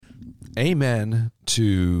Amen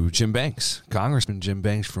to Jim Banks, Congressman Jim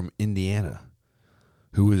Banks from Indiana,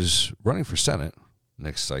 who is running for Senate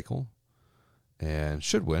next cycle and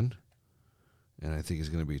should win. And I think he's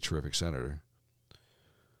going to be a terrific senator.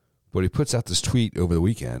 But he puts out this tweet over the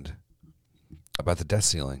weekend about the debt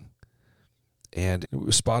ceiling. And it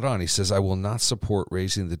was spot on. He says, I will not support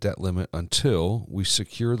raising the debt limit until we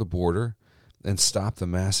secure the border and stop the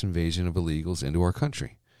mass invasion of illegals into our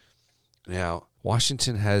country. Now,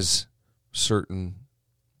 Washington has certain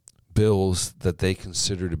bills that they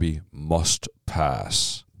consider to be must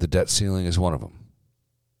pass. The debt ceiling is one of them.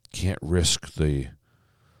 Can't risk the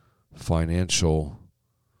financial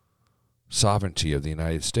sovereignty of the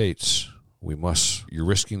United States. You're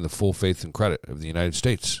risking the full faith and credit of the United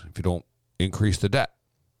States if you don't increase the debt.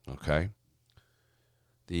 Okay.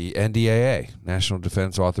 The NDAA, National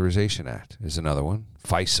Defense Authorization Act, is another one.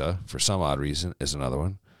 FISA, for some odd reason, is another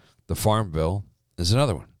one. The Farm Bill is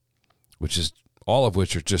another one, all of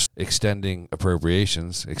which are just extending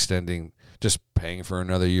appropriations, just paying for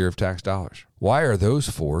another year of tax dollars. Why are those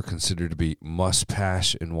four considered to be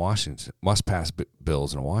must-pass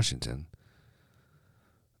bills in Washington?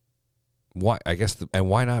 Why? And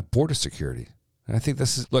why not border security? And I think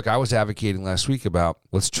I was advocating last week about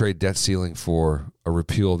let's trade debt ceiling for a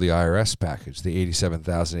repeal of the IRS package, the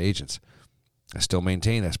 87,000 agents. I still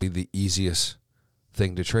maintain that's the easiest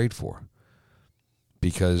thing to trade for,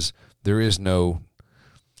 because there is no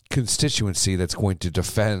constituency that's going to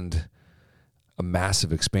defend a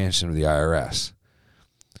massive expansion of the IRS.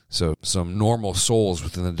 So some normal souls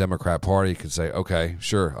within the Democrat Party could say, okay,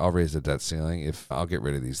 sure, I'll raise the debt ceiling if I'll get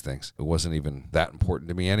rid of these things. It wasn't even that important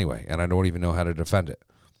to me anyway, and I don't even know how to defend it.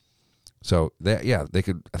 So, they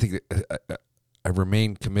could. I think I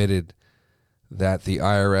remain committed that the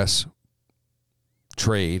IRS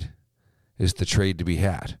trade is the trade to be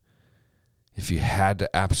had. If you had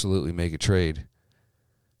to absolutely make a trade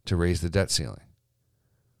to raise the debt ceiling.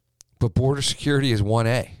 But border security is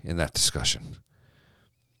 1A in that discussion.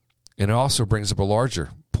 And it also brings up a larger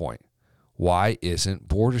point. Why isn't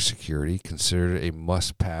border security considered a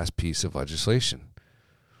must-pass piece of legislation?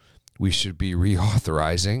 We should be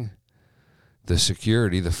reauthorizing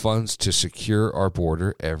the funds to secure our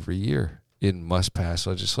border every year in must-pass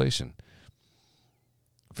legislation.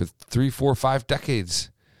 For 3, 4, 5 decades,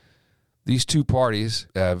 these two parties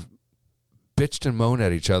have bitched and moaned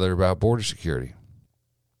at each other about border security.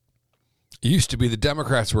 It used to be the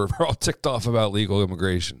Democrats were all ticked off about legal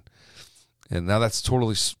immigration. And now that's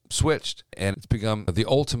totally switched, and it's become the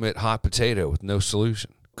ultimate hot potato with no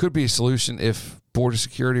solution. Could be a solution if border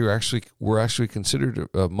security were actually considered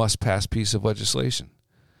a must-pass piece of legislation.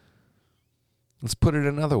 Let's put it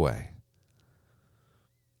another way.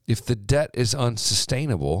 If the debt is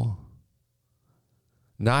unsustainable,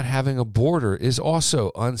 not having a border is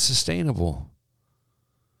also unsustainable.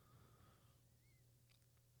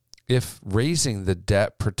 If raising the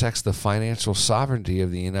debt protects the financial sovereignty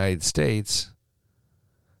of the United States,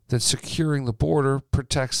 then securing the border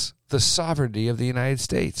protects the sovereignty of the United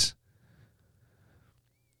States.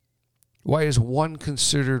 Why is one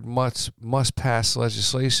considered must-pass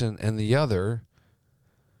legislation and the other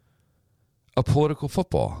a political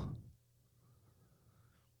football?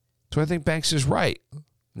 So I think Banks is right.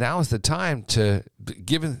 Now is the time to,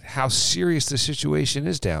 given how serious the situation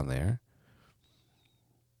is down there,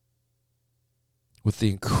 with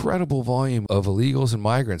the incredible volume of illegals and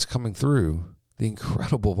migrants coming through, the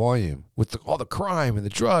incredible volume, with all the crime and the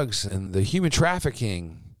drugs and the human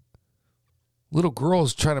trafficking, little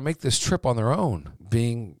girls trying to make this trip on their own,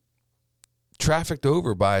 being trafficked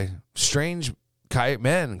over by strange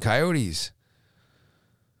men, coyotes.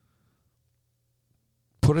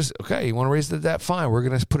 You want to raise the debt? Fine, we're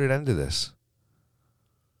going to put an end to this.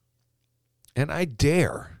 And I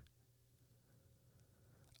dare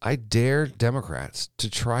Democrats to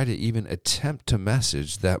try to even attempt to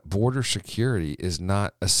message that border security is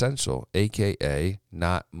not essential, a.k.a.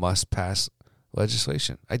 not must-pass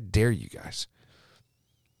legislation. I dare you guys.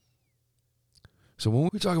 So when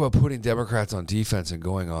we talk about putting Democrats on defense and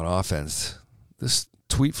going on offense, this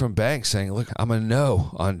tweet from Banks saying, look, I'm a no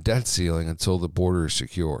on debt ceiling until the border is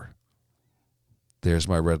secure. There's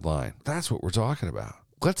my red line. That's what we're talking about.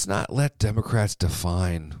 Let's not let Democrats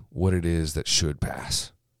define what it is that should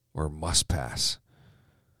pass or must pass.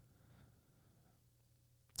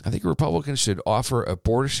 I think Republicans should offer a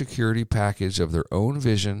border security package of their own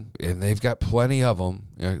vision, and they've got plenty of them.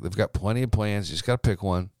 They've got plenty of plans. You just got to pick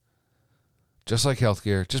one. Just like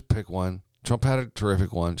healthcare, just pick one. Trump had a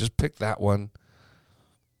terrific one. Just pick that one.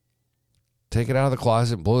 Take it out of the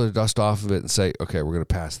closet and blow the dust off of it and say, okay, we're going to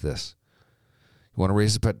pass this. You want to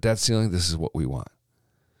raise the debt ceiling? This is what we want.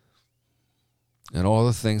 and all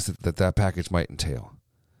the things that package might entail.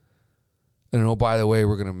 And oh, by the way,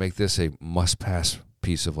 we're going to make this a must-pass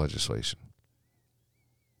piece of legislation.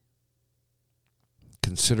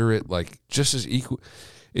 Consider it like just as equal.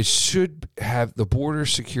 It should have, the border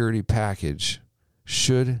security package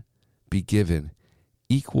should be given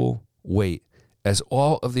equal weight as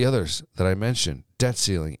all of the others that I mentioned: debt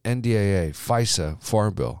ceiling, NDAA, FISA,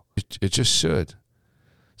 Farm Bill. It just should.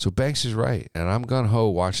 So Banks is right, and I'm gung-ho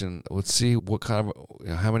watching. Let's see what kind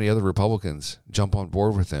of, how many other Republicans jump on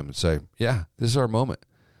board with him and say, yeah, this is our moment.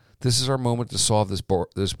 This is our moment to solve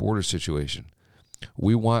this border situation.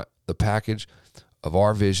 We want the package of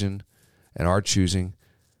our vision and our choosing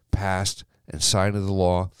passed and signed into the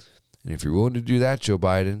law. And if you're willing to do that, Joe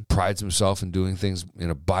Biden prides himself in doing things in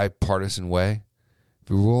a bipartisan way.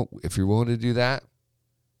 If you're willing to do that,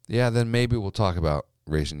 yeah, then maybe we'll talk about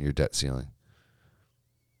raising your debt ceiling.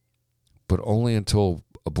 But only until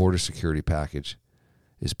a border security package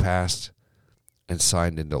is passed and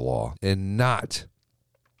signed into law. And not,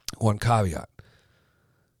 one caveat,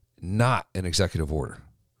 not an executive order.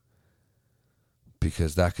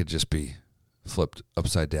 Because that could just be flipped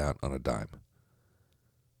upside down on a dime.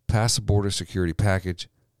 Pass a border security package,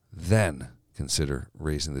 then consider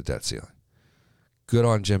raising the debt ceiling. Good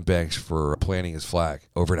on Jim Banks for planting his flag.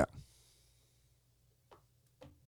 Over and out.